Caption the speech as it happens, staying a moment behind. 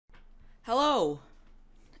Hello,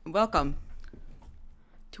 and welcome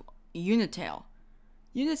to Unitale.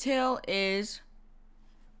 Unitale is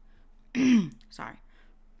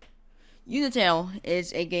Unitale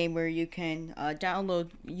is a game where you can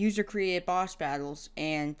download user-created boss battles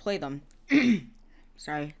and play them.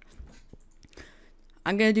 Sorry,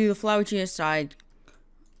 I'm gonna do the Flowey Genocide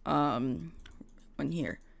one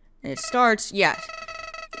here, and it starts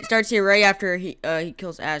here right after he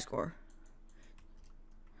kills Asgore.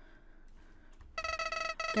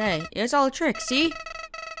 Okay, it's all a trick, see?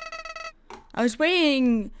 I was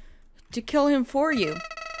waiting to kill him for you.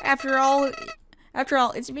 After all,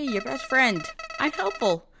 it's me, your best friend. I'm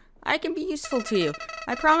helpful. I can be useful to you.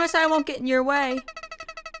 I promise I won't get in your way.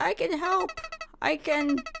 I can help. I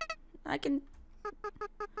can...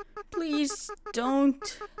 Please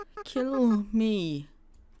don't kill me.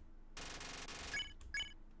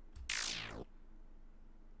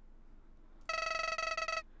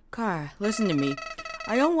 Car, listen to me.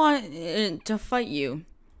 I don't want to fight you.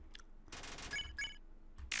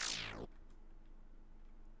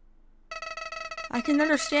 I can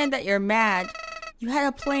understand that you're mad. You had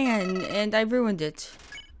a plan, and I ruined it.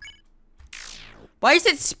 Why does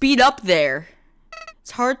it speed up there?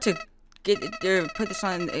 It's hard to get put this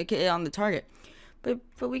on the target, but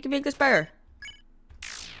we can make this better.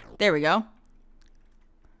 There we go.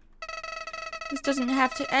 This doesn't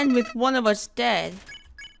have to end with one of us dead.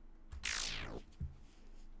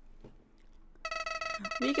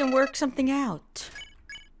 We can work something out.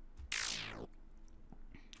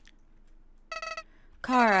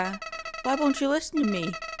 Kara, why won't you listen to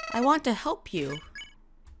me? I want to help you.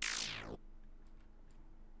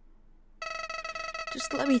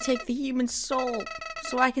 Just let me take the human soul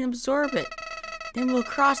so I can absorb it. Then we'll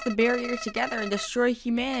cross the barrier together and destroy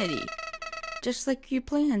humanity. Just like you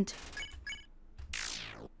planned.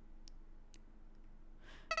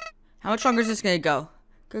 How much longer is this gonna go?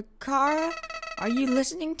 Kara? Are you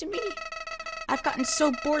listening to me? I've gotten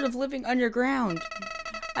so bored of living underground.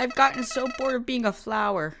 I've gotten so bored of being a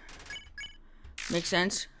flower. Makes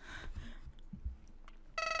sense?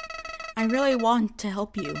 I really want to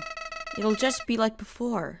help you. It'll just be like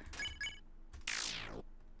before.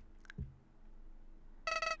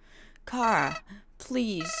 Kara,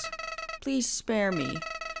 please. Please spare me.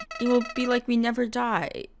 It will be like we never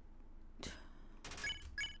died.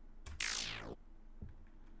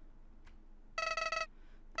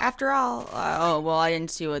 After all, oh, well, I didn't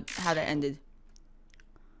see how that ended.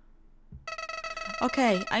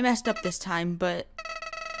 Okay, I messed up this time, but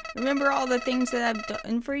remember all the things that I've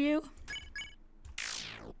done for you?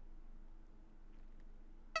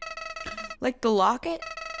 Like the locket?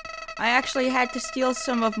 I actually had to steal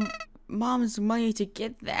some of Mom's money to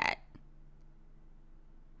get that.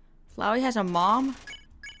 Flowey has a mom?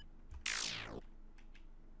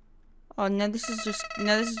 Oh, no, this is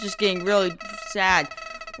just getting really sad.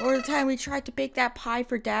 Or the time we tried to bake that pie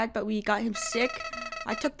for Dad, but we got him sick.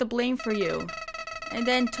 I took the blame for you. And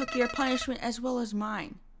then took your punishment as well as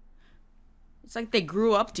mine. It's like they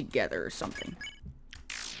grew up together or something.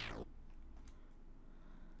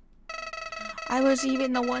 I was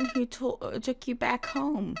even the one who took you back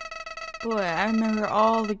home. Boy, I remember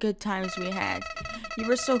all the good times we had. You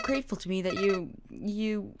were so grateful to me that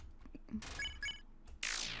you...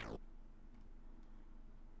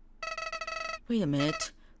 Wait a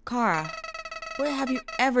minute. Kara, what have you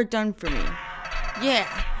ever done for me? Yeah,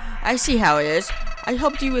 I see how it is. I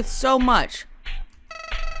helped you with so much.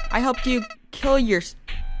 I helped you kill your...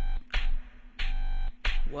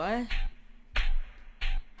 What?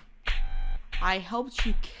 I helped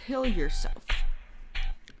you kill yourself.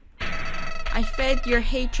 I fed your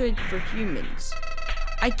hatred for humans.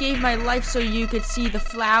 I gave my life so you could see the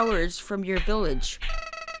flowers from your village.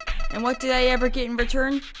 And what did I ever get in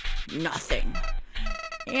return? Nothing.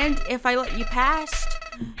 And if I let you past,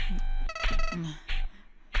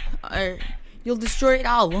 you'll destroy it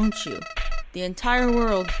all, won't you? The entire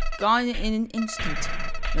world gone in an instant.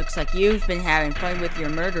 Looks like you've been having fun with your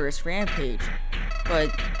murderous rampage. But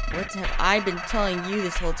what have I been telling you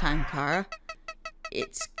this whole time, Kara?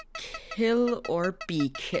 It's kill or be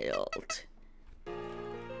killed.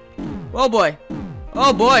 Oh boy.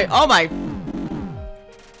 Oh boy. Oh my.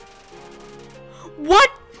 What?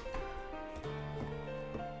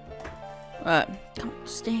 Come on,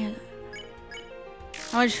 stand.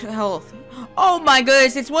 How much health? Oh my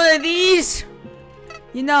goodness, it's one of these!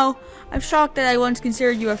 You know, I'm shocked that I once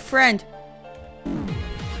considered you a friend.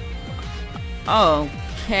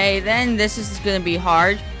 Okay, then this is gonna be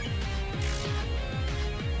hard.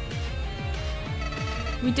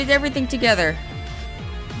 We did everything together.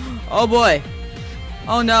 Oh boy.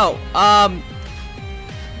 Oh no.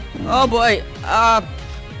 Oh boy.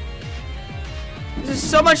 This is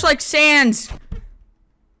so much like Sans.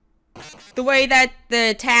 The way that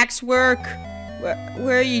the attacks work,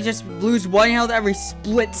 where you just lose one health every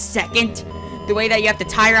split second. The way that you have to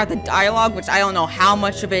tire out the dialogue, which I don't know how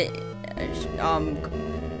much of it,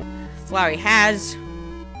 Flowey has.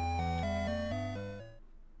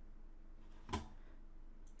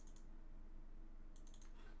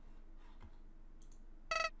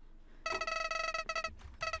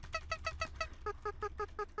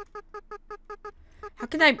 How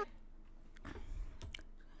can I?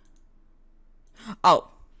 Oh.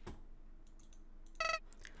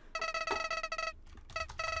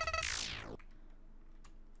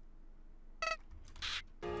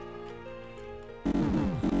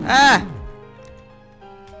 Ah.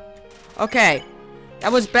 Okay.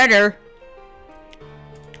 That was better.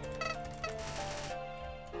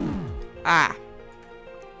 Ah.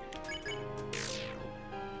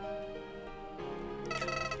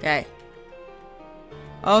 Okay.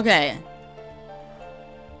 Okay.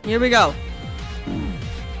 Here we go.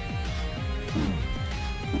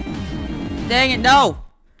 Dang it, no!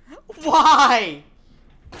 Why?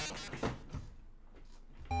 This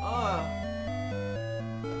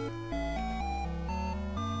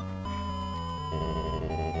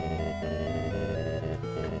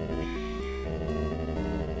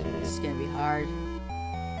is gonna be hard.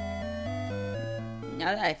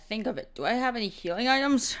 Now that I think of it, do I have any healing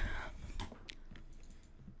items?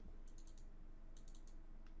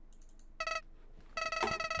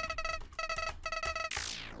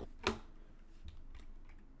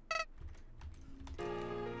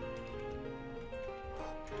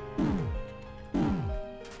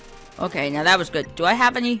 Okay, now that was good. Do I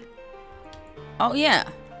have any? Oh, yeah.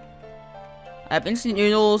 I have instant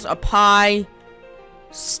noodles, a pie,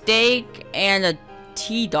 steak, and a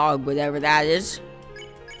tea dog, whatever that is.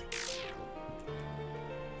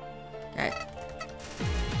 Okay.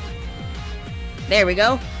 There we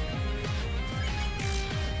go.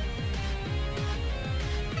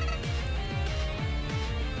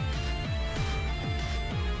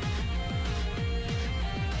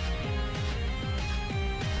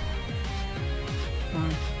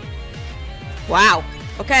 Wow.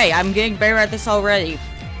 Okay, I'm getting better at this already.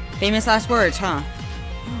 Famous last words, huh?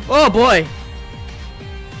 Oh boy.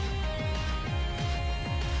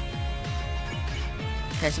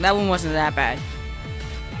 Okay, so that one wasn't that bad.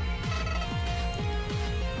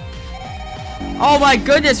 Oh my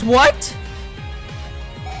goodness, what?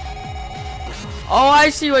 Oh, I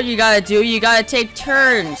see what you gotta do. You gotta take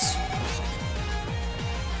turns.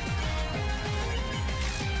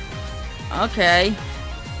 Okay.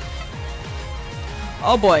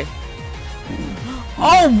 Oh boy.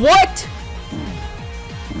 Oh, what?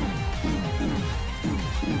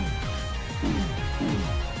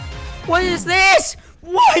 What is this?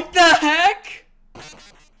 What the heck?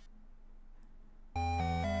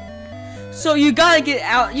 So you gotta get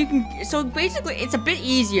out. You can. So basically, it's a bit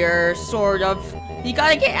easier, sort of. You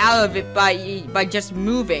gotta get out of it by just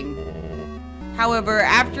moving. However,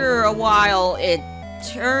 after a while, it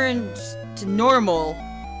turns to normal.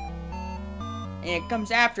 And it comes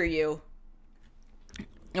after you.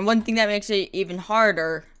 And one thing that makes it even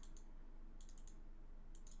harder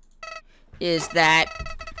is that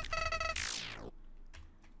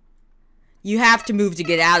you have to move to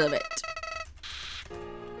get out of it.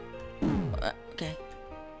 Okay.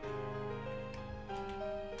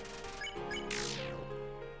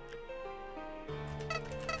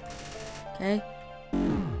 Okay.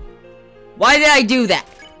 Why did I do that?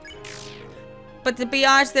 But to be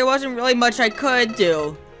honest, there wasn't really much I could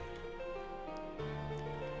do.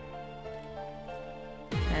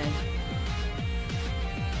 Okay.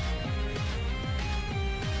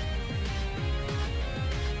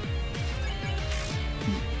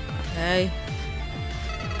 Okay.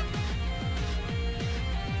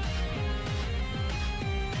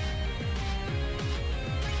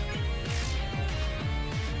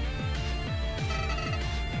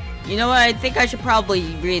 You know what? I think I should probably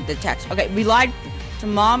read the text. Okay, we lied to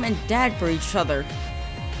mom and dad for each other.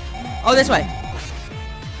 Oh, this way.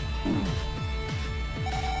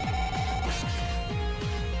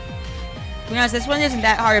 To be honest, this one isn't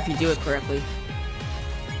that hard if you do it correctly.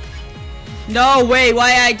 No way,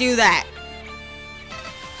 why did I do that?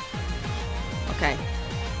 Okay.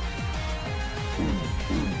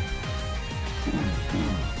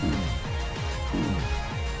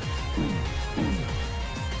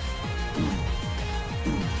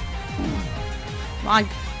 Come on.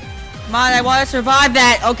 Come on, I want to survive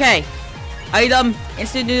that. Okay. Item,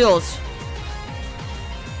 instant noodles.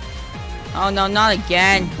 Oh no, not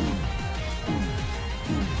again.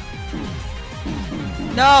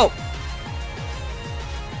 No!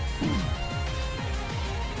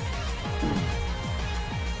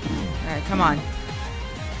 Alright, come on.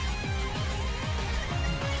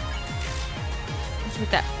 What's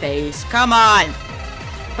with that face? Come on!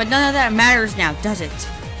 But none of that matters now, does it?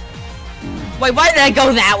 Wait, why did I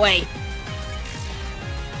go that way?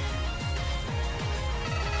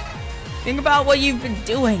 Think about what you've been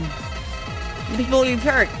doing. The people you've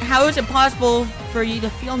hurt. How is it possible for you to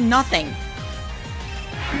feel nothing?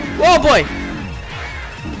 Oh boy!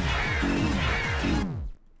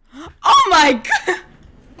 Oh my god!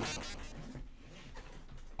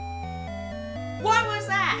 What was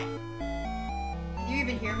that? Can you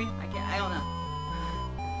even hear me? I don't know.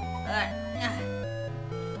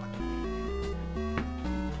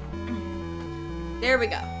 There we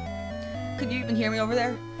go. Could you even hear me over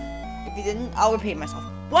there? If you didn't, I'll repeat myself.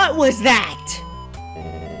 What was that?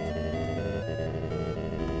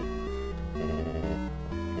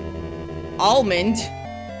 Almond?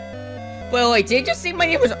 Wait, did you just say my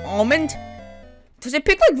name was Almond? Does it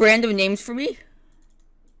pick like random names for me?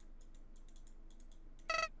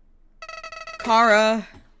 Kara.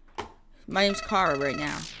 My name's Kara right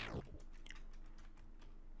now.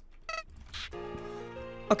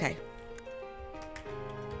 Okay.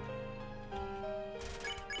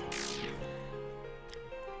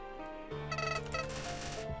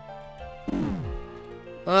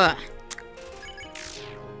 Ugh.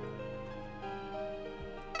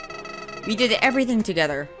 We did everything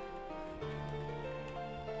together.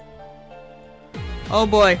 Oh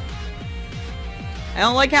boy. I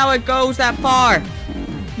don't like how it goes that far.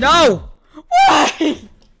 No! Why?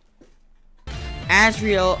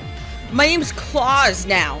 Asriel. My name's Claus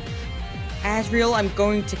now. Asriel, I'm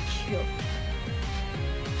going to kill.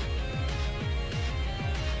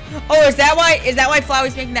 Oh, is that why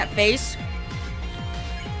Flowey's making that face?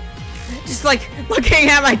 Just like looking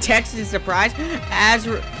at my text in surprise.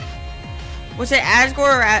 Was it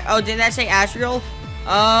Asgore or oh, did that say Asriel?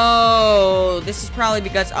 Oh, this is probably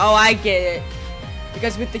because, oh, I get it.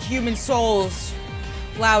 Because with the human souls,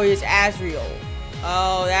 Flowey is Asriel.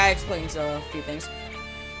 Oh, that explains a few things.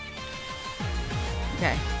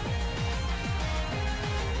 Okay.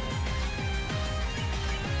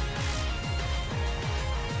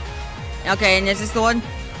 Okay, and is this the one?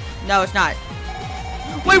 No, it's not.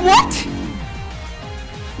 Wait, what?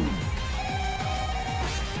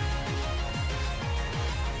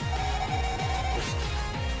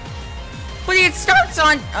 But it starts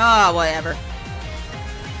on... Oh, whatever.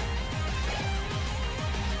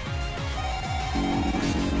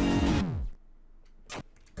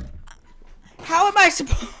 How am I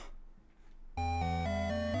supposed...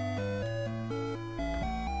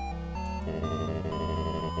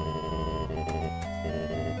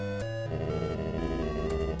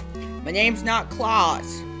 My name's not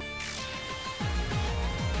Claus.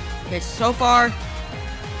 Okay, so far...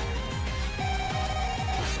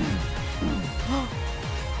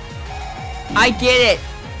 I get it.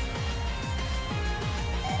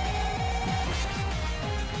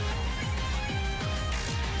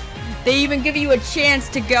 They even give you a chance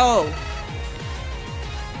to go.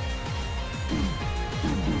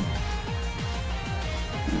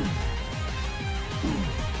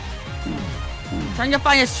 Trying to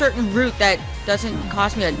find a certain route that doesn't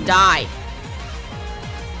cause me to die.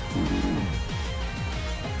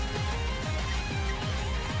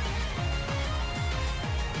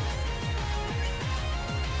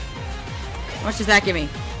 How much does that give me?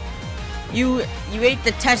 You ate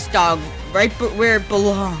the test dog right where it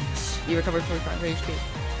belongs. You recovered 45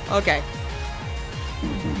 HP. Okay.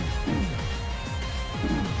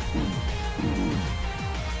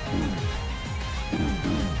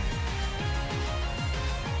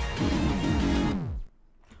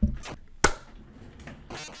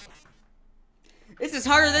 This is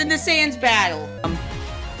harder than the Sands battle.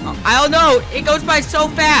 I don't know. It goes by so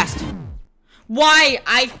fast. Why?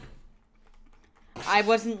 I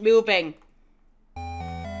wasn't moving.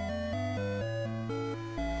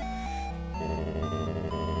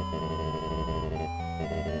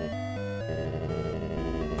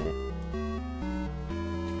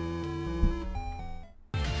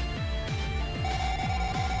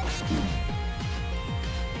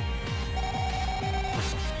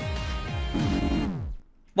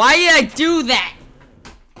 Why did I do that?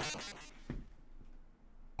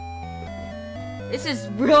 This is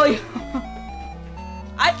really...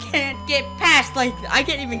 I can't get past, like, I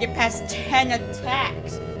can't even get past 10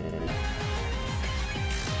 attacks.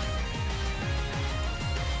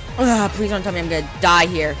 Ugh, please don't tell me I'm gonna die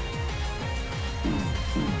here.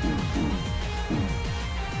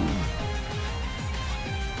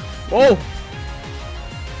 Whoa.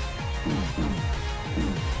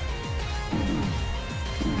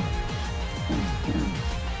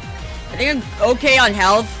 think I'm okay on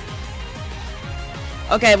health.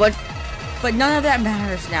 Okay, but none of that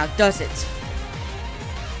matters now, does it?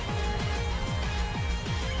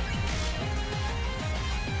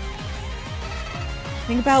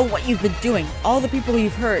 Think about what you've been doing, all the people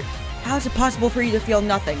you've hurt. How is it possible for you to feel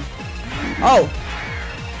nothing? Oh!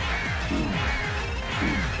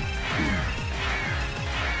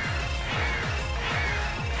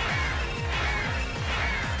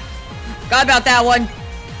 Forgot about that one.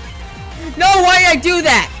 No, why did I do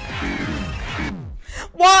that?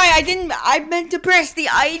 Why? I meant to press the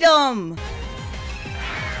item.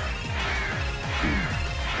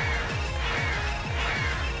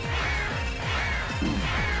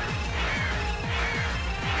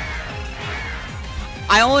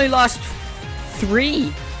 I only lost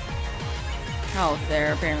 3 health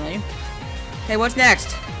there, apparently. Okay, what's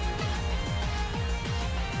next?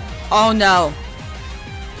 Oh no.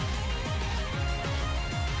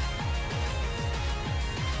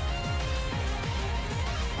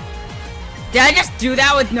 Did I just do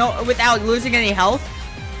that without losing any health?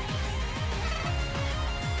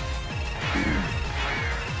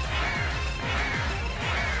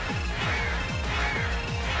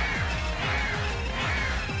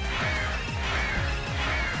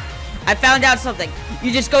 I found out something.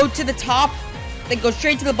 You just go to the top, then go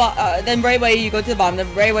straight to the bottom, then right away you go to the bottom,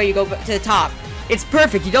 then right away you go to the top. It's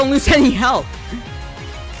perfect. You don't lose any health.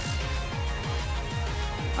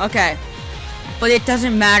 Okay. But it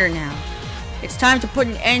doesn't matter now. It's time to put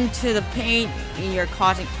an end to the pain you're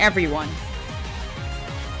causing everyone.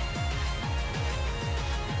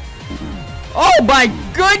 Oh my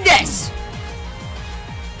goodness!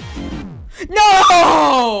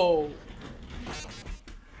 No!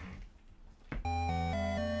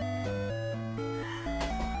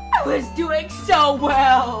 I was doing so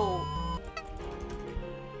well!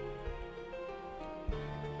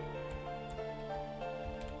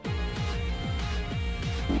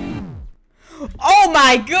 Oh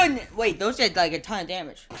my goodness! Wait, those did like a ton of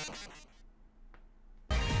damage.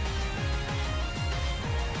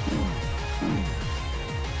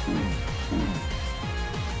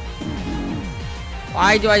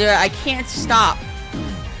 Why do I do it? I can't stop.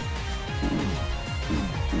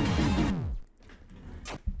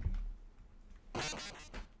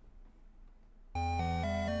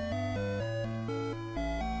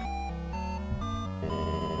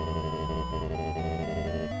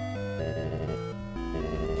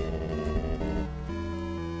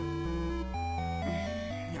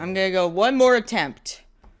 I'm gonna go one more attempt.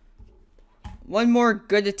 One more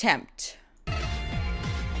good attempt.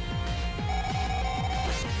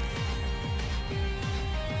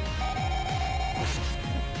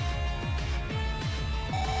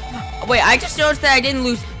 Wait, I just noticed that I didn't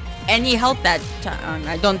lose any health that time.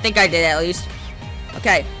 I don't think I did, at least.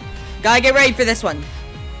 Okay, gotta get ready for this one.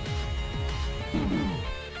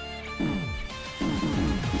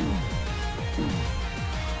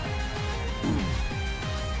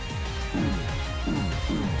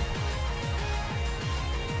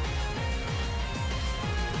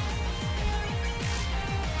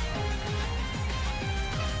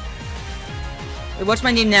 Wait, what's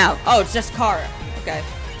my name now? Oh, it's just Kara. Okay.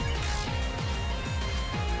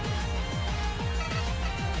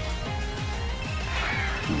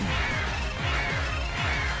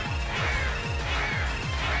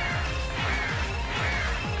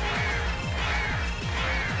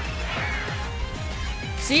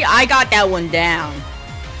 See, I got that one down.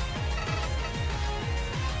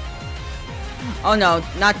 Oh no,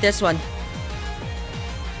 not this one.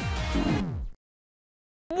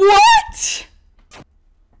 What?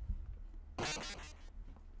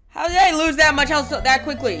 How did I lose that much health that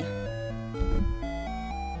quickly?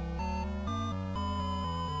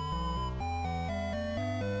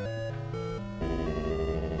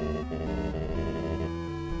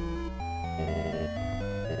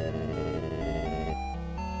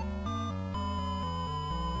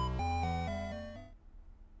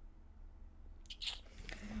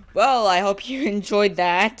 Well, I hope you enjoyed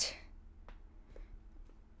that.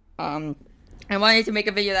 I wanted to make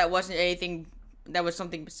a video that wasn't anything, that was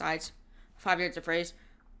something besides 5 minutes of phrase.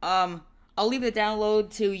 I'll leave the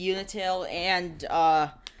download to Unitale and,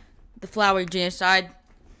 the Flowey Genocide,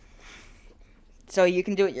 so you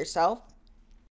can do it yourself.